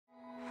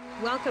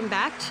Welcome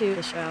back to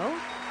the show.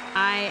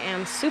 I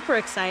am super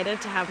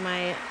excited to have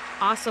my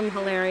awesome,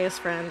 hilarious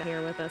friend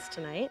here with us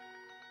tonight.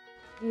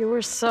 You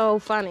were so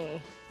funny.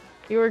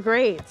 You were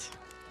great.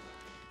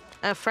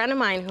 A friend of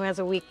mine who has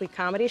a weekly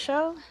comedy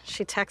show,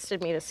 she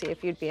texted me to see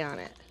if you'd be on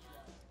it.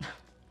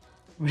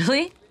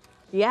 Really?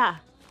 Yeah.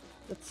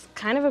 It's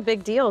kind of a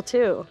big deal,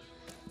 too.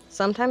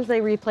 Sometimes they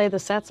replay the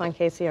sets on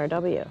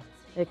KCRW.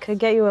 It could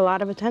get you a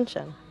lot of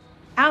attention.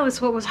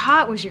 Alice, what was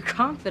hot was your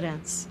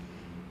confidence.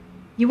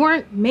 You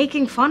weren't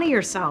making fun of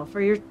yourself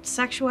or your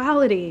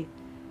sexuality.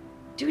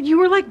 Dude, you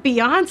were like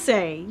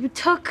Beyonce. You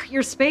took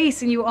your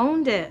space and you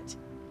owned it.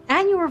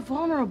 And you were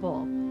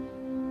vulnerable.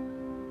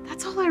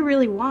 That's all I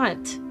really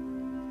want.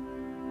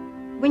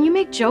 When you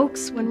make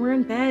jokes when we're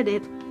in bed,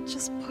 it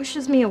just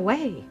pushes me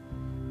away.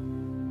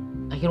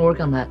 I can work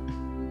on that.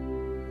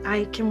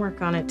 I can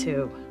work on it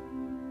too.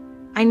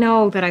 I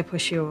know that I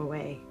push you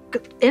away.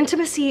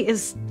 Intimacy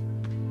is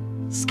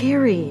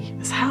scary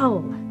as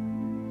hell.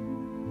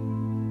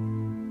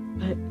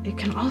 But it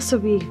can also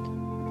be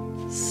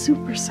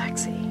super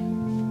sexy.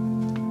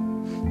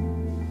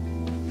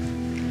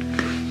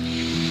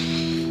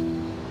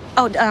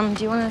 Oh,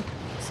 do you want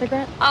a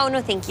cigarette? Oh,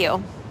 no, thank you.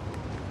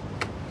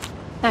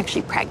 I'm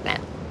actually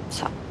pregnant,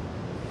 so.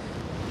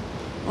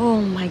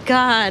 Oh my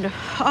God.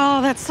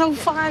 Oh, that's so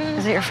fun.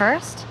 Is it your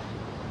first?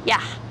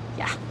 Yeah.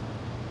 Do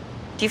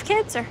you have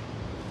kids, or?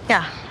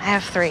 Yeah, I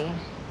have 3.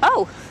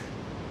 Oh.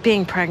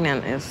 Being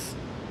pregnant is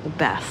the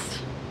best.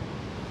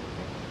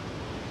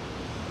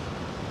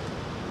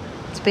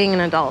 It's being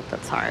an adult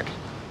that's hard.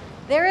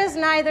 There is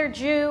neither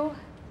Jew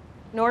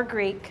nor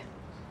Greek.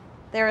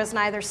 There is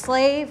neither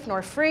slave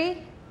nor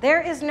free.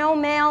 There is no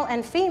male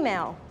and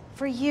female,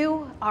 for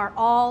you are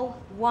all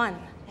one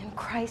in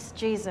Christ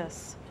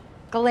Jesus.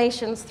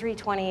 Galatians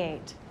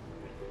 3:28.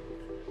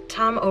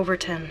 Tom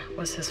Overton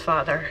was his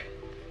father.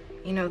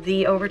 You know,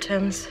 the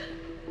Overtons?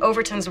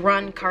 Overtons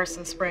run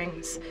Carson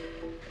Springs.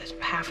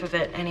 Half of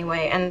it,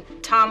 anyway. And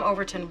Tom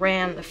Overton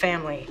ran the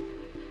family.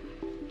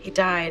 He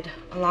died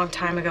a long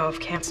time ago of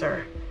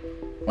cancer.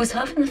 Was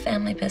Huff in the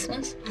family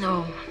business?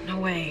 No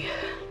way.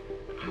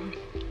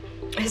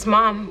 His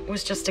mom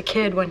was just a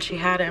kid when she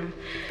had him.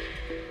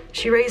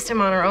 She raised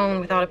him on her own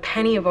without a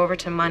penny of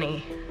Overton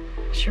money.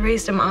 She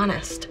raised him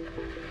honest.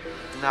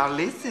 Now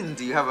listen,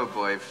 do you have a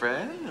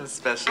boyfriend? A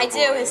special I boy?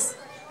 do.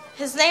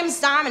 His name's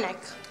Dominic.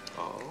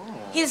 Oh.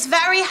 He's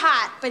very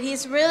hot, but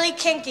he's really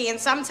kinky, and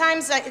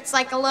sometimes it's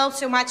like a little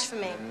too much for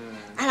me.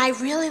 And I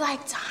really like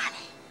Donnie,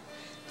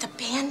 the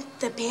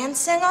band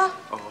singer.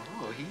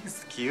 Oh,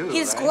 he's cute.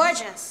 He's right?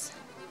 gorgeous.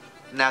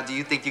 Now, do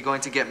you think you're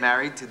going to get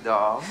married to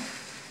Dom?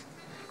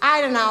 I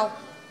don't know.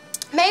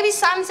 Maybe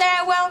someday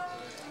I will,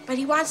 but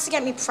he wants to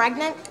get me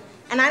pregnant,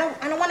 and I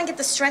don't want to get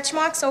the stretch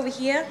marks over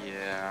here.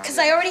 Yeah. Because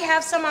I already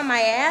have some on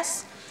my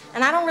ass,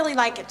 and I don't really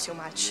like it too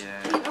much.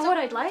 Yeah. You know what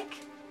I'd like?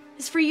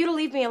 Is for you to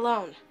leave me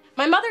alone.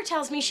 My mother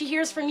tells me she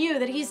hears from you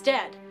that he's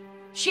dead.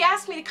 She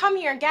asked me to come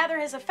here and gather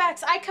his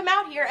effects. I come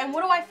out here, and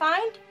what do I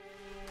find?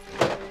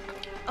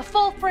 A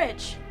full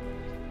fridge.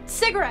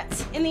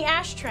 Cigarettes in the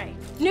ashtray.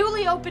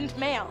 Newly opened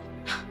mail.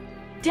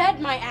 Dead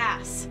my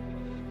ass.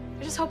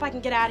 I just hope I can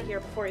get out of here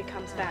before he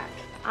comes back.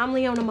 I'm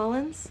Leona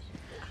Mullins.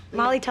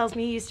 Molly tells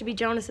me you used to be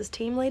Jonas's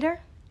team leader.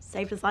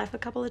 Saved his life a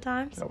couple of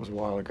times. That was a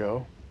while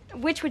ago.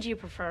 Which would you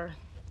prefer?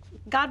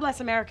 God Bless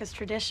America's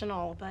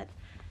traditional, but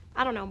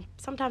I don't know.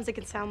 Sometimes it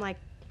can sound like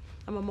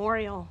a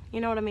memorial. You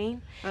know what I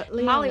mean?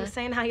 Molly was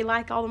saying how you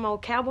like all them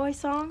old cowboy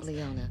songs.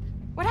 Leona.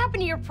 What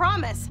happened to your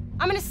promise?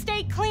 I'm gonna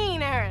stay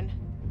clean, Aaron.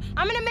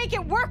 I'm gonna make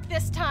it work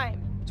this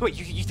time. So wait,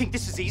 you think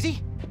this is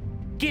easy?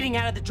 Getting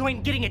out of the joint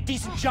and getting a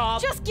decent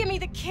job? Just give me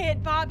the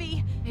kid,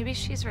 Bobby. Maybe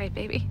she's right,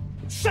 baby.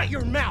 Shut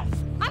your mouth!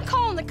 I'm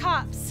calling the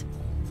cops.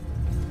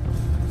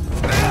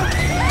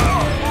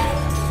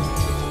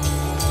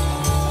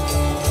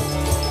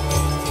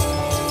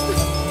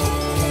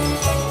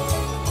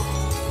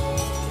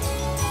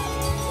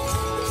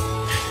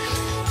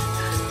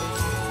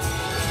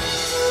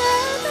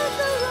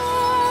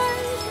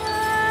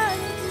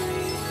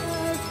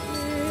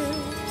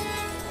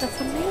 That's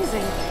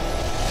amazing.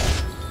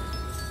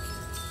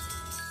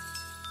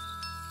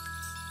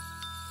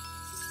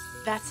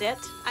 That's it?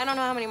 I don't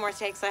know how many more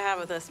takes I have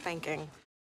of this spanking.